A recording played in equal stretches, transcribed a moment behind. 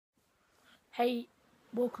Hey,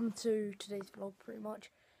 welcome to today's vlog. Pretty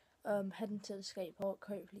much heading to the skate park.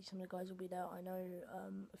 Hopefully some of the guys will be there. I know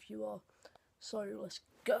a few are, so let's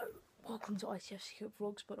go. Welcome to ITFC Cook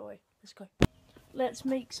Vlogs, by the way. Let's go. Let's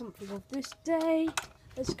make something of this day.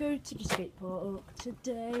 Let's go to the skate park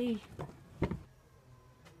today.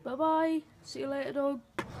 Bye bye, see you later, dog.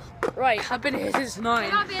 Right, I've been here since 9.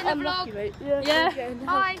 Can I be in the vlog? Lucky, mate. Yeah.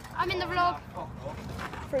 Hi, I'm in the vlog.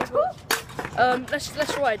 Let's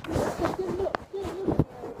ride.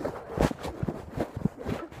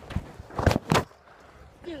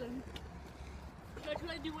 Dylan, can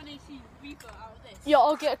I do 180 Reaper out of this? Yeah,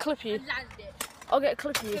 I'll get a clip of you. And land it. I'll get a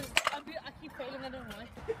clip of you. I keep failing, I don't know why.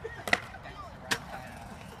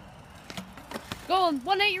 Go on,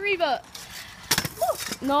 180 revert.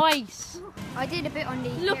 Nice. I did a bit on the.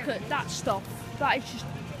 Look at that stuff. That is just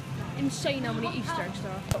insane how many Easter eggs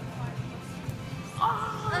there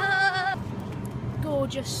are.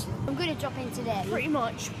 Gorgeous. I'm going to drop in today. Pretty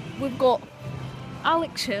much, we've got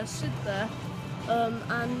Alex here, sit there,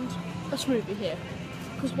 and a smoothie here.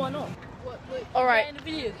 Because why not? All right. What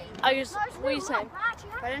are you saying?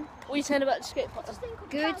 Pardon? What are you saying about the skate park?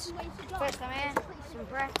 Good. First time here. Some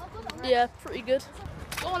breath. Yeah, pretty good.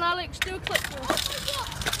 Go on, Alex, do a clip for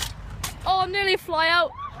us. Oh, nearly fly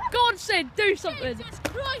out. Go on, Sid, do something.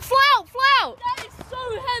 Fly out, fly out. That is so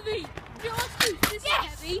heavy! This is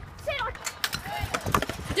heavy.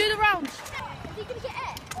 Do the rounds. Are you going to get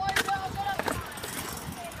air?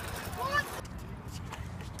 What?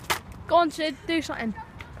 Go on, Sid, do something.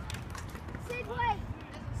 Sid, wait.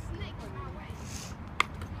 There's a snake on my way.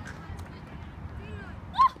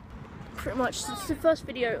 Pretty much, it's the first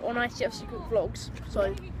video on ITFC Cook Vlogs.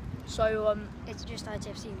 So It's just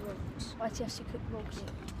ITFC vlogs. ITFC Cook Vlogs.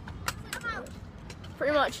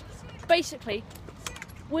 Pretty much, basically,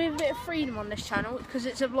 we have a bit of freedom on this channel because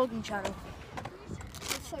it's a vlogging channel.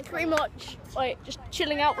 Pretty much, like just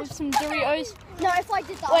chilling out with some Doritos. No, if I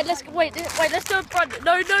did that. Wait, let's do a brand.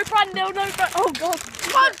 No brand deal, no brand. Oh god,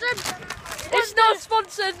 sponsored. It's not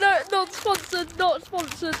sponsored. No, not sponsored. Not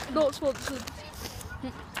sponsored. Not sponsored.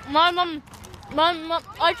 My mum,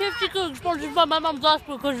 ITFC Cook is sponsored by my mum's ass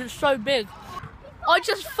because it's so big. I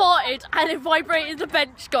just farted and it vibrated the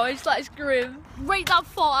bench, guys. That is grim. Rate that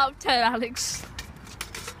fart out of 10, Alex.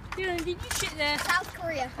 Dylan, did you shit there? South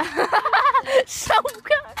Korea. So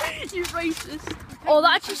good. You racist. Oh,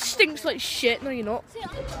 that actually stinks like shit. No, you're not.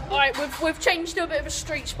 Alright, we've changed to a bit of a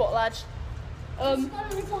street spot, lads.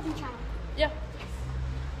 Vlogging channel. Yeah.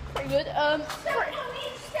 Pretty good.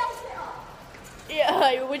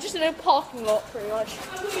 Yeah, we're just in a parking lot, pretty much.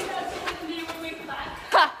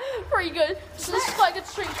 Pretty good. So this is quite a good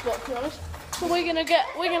street spot, to be honest. So we're gonna.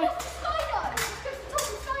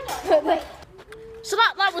 So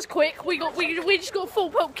that was quick. We just got full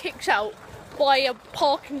pelt kicked out by a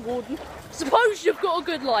parking warden. Suppose you've got a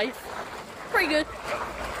good life. Pretty good.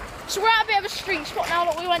 So we're at a bit of a street spot now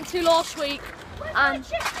that we went to last week, and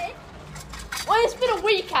well, it's been a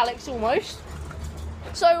week, Alex, almost.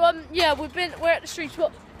 So yeah, we're at the street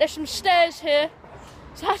spot. There's some stairs here.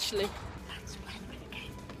 So actually, that's where we're gonna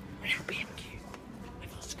get. We're at BMQ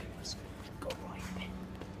with our scooters. Got right a bit.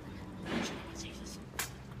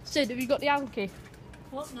 Sid, have you got the Allen key?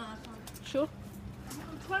 What? No, I can't. Sure.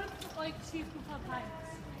 I'm trying to put like 2 pints.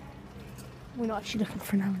 We're not actually looking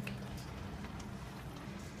for an Allen key.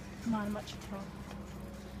 No, I'm actually trying.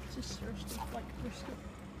 Just seriously, like, risk it.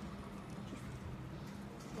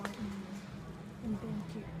 Just right in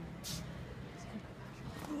BMQ.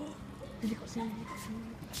 Have you got some?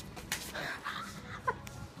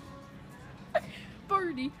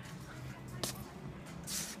 Birdie.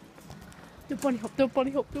 Do a bunny hop, do a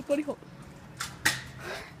bunny hop, do a bunny hop.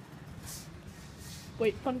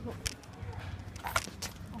 Wait, bunny hop.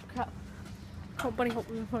 Oh crap. Can't bunny hop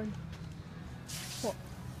with my phone. What?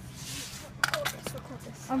 Record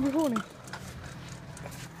this. I'm recording.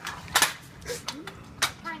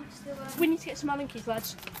 Planks to, We need to get some Allen keys,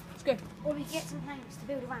 lads. Let's go. or we can get some planks to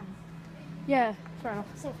build a ramp. Yeah, fair enough.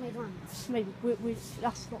 Self-made ramps. Maybe.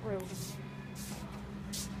 That's not real.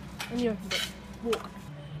 And you opened it. Walk.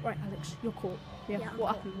 Right, Alex, you're caught. Yeah, Yeah, I'm what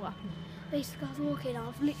caught. happened? What happened? Basically, I was walking, I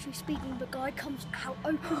was literally speaking, the guy comes out,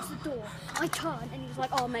 opens the door. I turn, and he was like,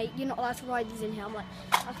 "Oh, mate, you're not allowed to ride these in here." I'm like,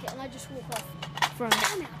 "Okay," and I just walk off. From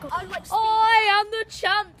Damn it, I was like, I am the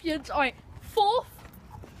champions. Alright, 4th,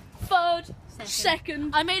 3rd,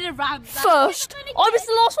 2nd, I made a ramp. 1st. I was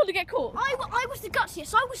the last one to get caught. I was the gutsiest,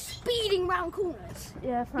 so I was speeding round corners.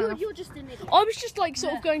 Yeah, fair enough. You're just an idiot. I was just like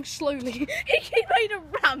sort of going slowly. he made a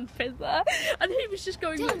ramp in there, and he was just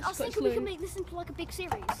going Dylan, like, I was quite thinking slowly. we can make this into like a big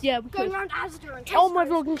series. Yeah, we Going could. around Asda and On my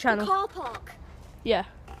Tesco's, vlogging channel. the car park. Yeah.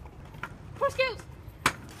 Cross skills.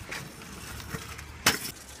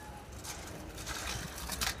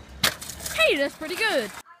 hey, that's pretty good.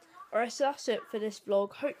 Alright, so that's it for this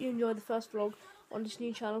vlog. Hope you enjoyed the first vlog on this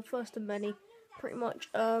new channel, first of many. Pretty much,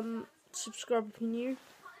 subscribe if you're new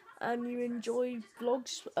and you enjoy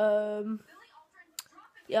vlogs.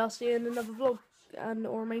 Yeah, I'll see you in another vlog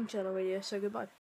or a main channel video, so goodbye.